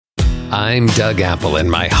I'm Doug Apple,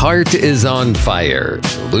 and my heart is on fire.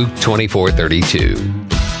 Luke 24:32.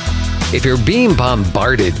 If you're being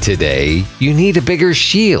bombarded today, you need a bigger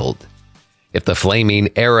shield. If the flaming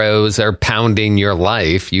arrows are pounding your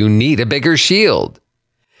life, you need a bigger shield.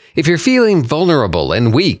 If you're feeling vulnerable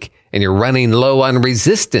and weak and you're running low on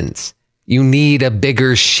resistance, you need a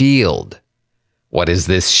bigger shield. What is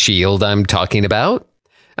this shield I'm talking about?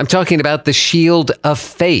 I'm talking about the shield of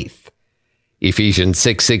faith. Ephesians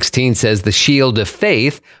 6:16 says the shield of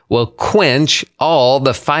faith will quench all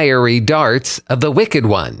the fiery darts of the wicked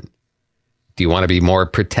one. Do you want to be more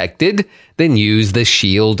protected? Then use the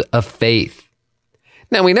shield of faith.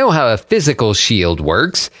 Now, we know how a physical shield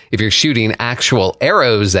works. If you're shooting actual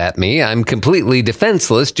arrows at me, I'm completely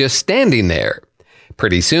defenseless just standing there.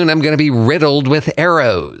 Pretty soon, I'm going to be riddled with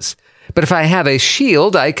arrows. But if I have a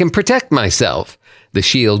shield, I can protect myself. The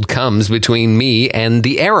shield comes between me and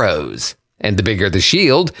the arrows. And the bigger the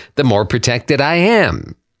shield, the more protected I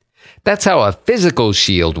am. That's how a physical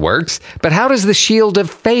shield works. But how does the shield of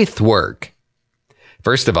faith work?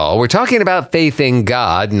 First of all, we're talking about faith in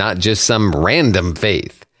God, not just some random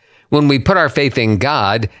faith. When we put our faith in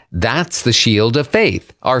God, that's the shield of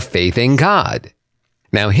faith, our faith in God.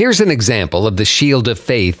 Now, here's an example of the shield of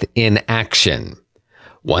faith in action.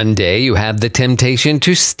 One day you have the temptation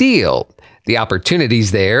to steal. The opportunity's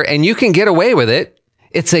there, and you can get away with it.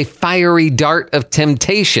 It's a fiery dart of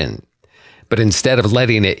temptation. But instead of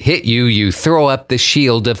letting it hit you, you throw up the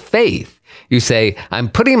shield of faith. You say, I'm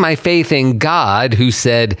putting my faith in God who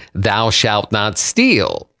said, thou shalt not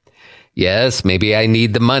steal. Yes, maybe I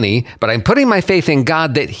need the money, but I'm putting my faith in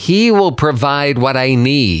God that he will provide what I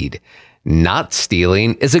need. Not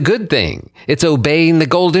stealing is a good thing. It's obeying the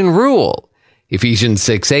golden rule. Ephesians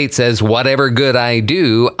 6:8 says, whatever good I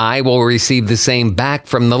do, I will receive the same back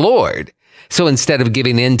from the Lord. So instead of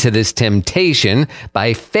giving in to this temptation,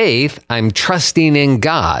 by faith, I'm trusting in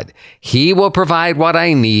God. He will provide what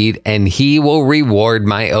I need, and he will reward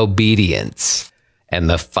my obedience. And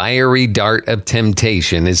the fiery dart of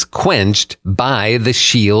temptation is quenched by the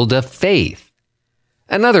shield of faith.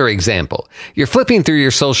 Another example, you're flipping through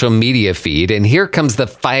your social media feed, and here comes the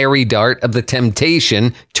fiery dart of the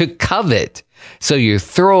temptation to covet. So you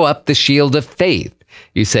throw up the shield of faith.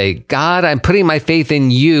 You say, God, I'm putting my faith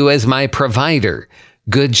in you as my provider.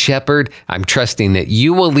 Good shepherd, I'm trusting that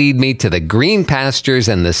you will lead me to the green pastures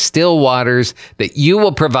and the still waters, that you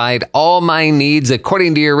will provide all my needs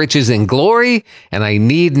according to your riches and glory, and I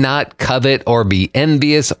need not covet or be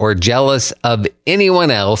envious or jealous of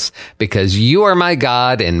anyone else, because you are my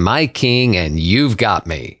God and my King, and you've got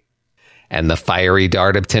me. And the fiery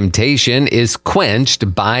dart of temptation is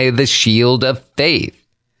quenched by the shield of faith.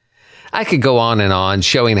 I could go on and on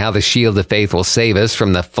showing how the shield of faith will save us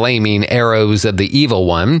from the flaming arrows of the evil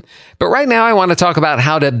one. But right now I want to talk about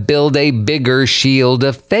how to build a bigger shield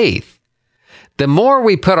of faith. The more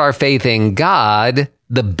we put our faith in God,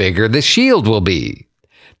 the bigger the shield will be.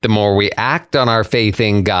 The more we act on our faith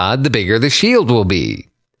in God, the bigger the shield will be.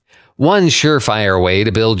 One surefire way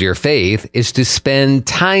to build your faith is to spend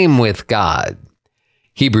time with God.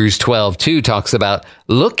 Hebrews 12:2 talks about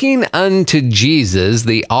looking unto Jesus,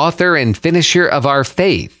 the author and finisher of our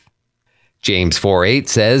faith. James 4:8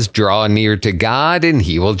 says, draw near to God and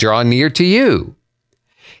he will draw near to you.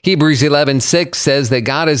 Hebrews 11:6 says that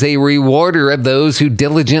God is a rewarder of those who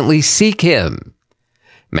diligently seek him.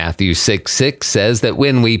 Matthew 6:6 says that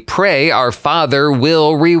when we pray, our Father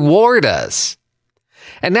will reward us.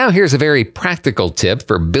 And now here's a very practical tip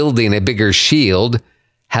for building a bigger shield.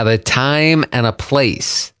 Have a time and a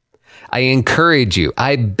place. I encourage you,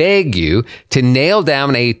 I beg you to nail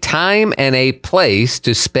down a time and a place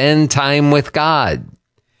to spend time with God.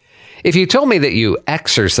 If you told me that you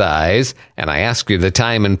exercise, and I ask you the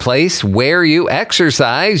time and place where you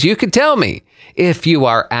exercise, you could tell me if you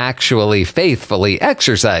are actually faithfully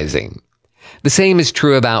exercising. The same is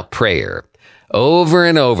true about prayer. Over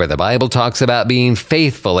and over, the Bible talks about being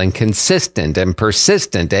faithful and consistent and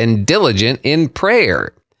persistent and diligent in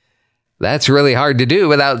prayer. That's really hard to do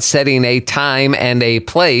without setting a time and a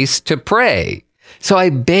place to pray. So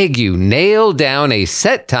I beg you, nail down a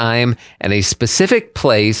set time and a specific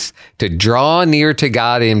place to draw near to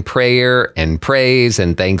God in prayer and praise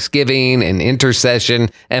and thanksgiving and intercession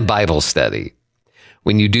and Bible study.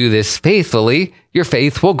 When you do this faithfully, your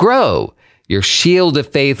faith will grow. Your shield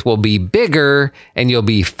of faith will be bigger, and you'll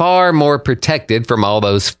be far more protected from all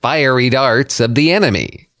those fiery darts of the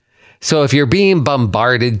enemy. So if you're being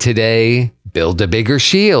bombarded today, build a bigger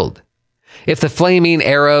shield. If the flaming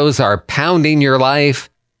arrows are pounding your life,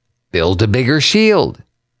 build a bigger shield.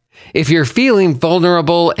 If you're feeling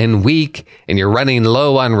vulnerable and weak and you're running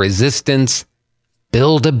low on resistance,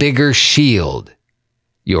 Build a bigger shield.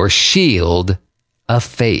 Your shield of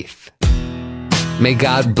faith. May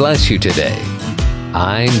God bless you today.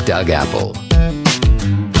 I'm Doug Apple.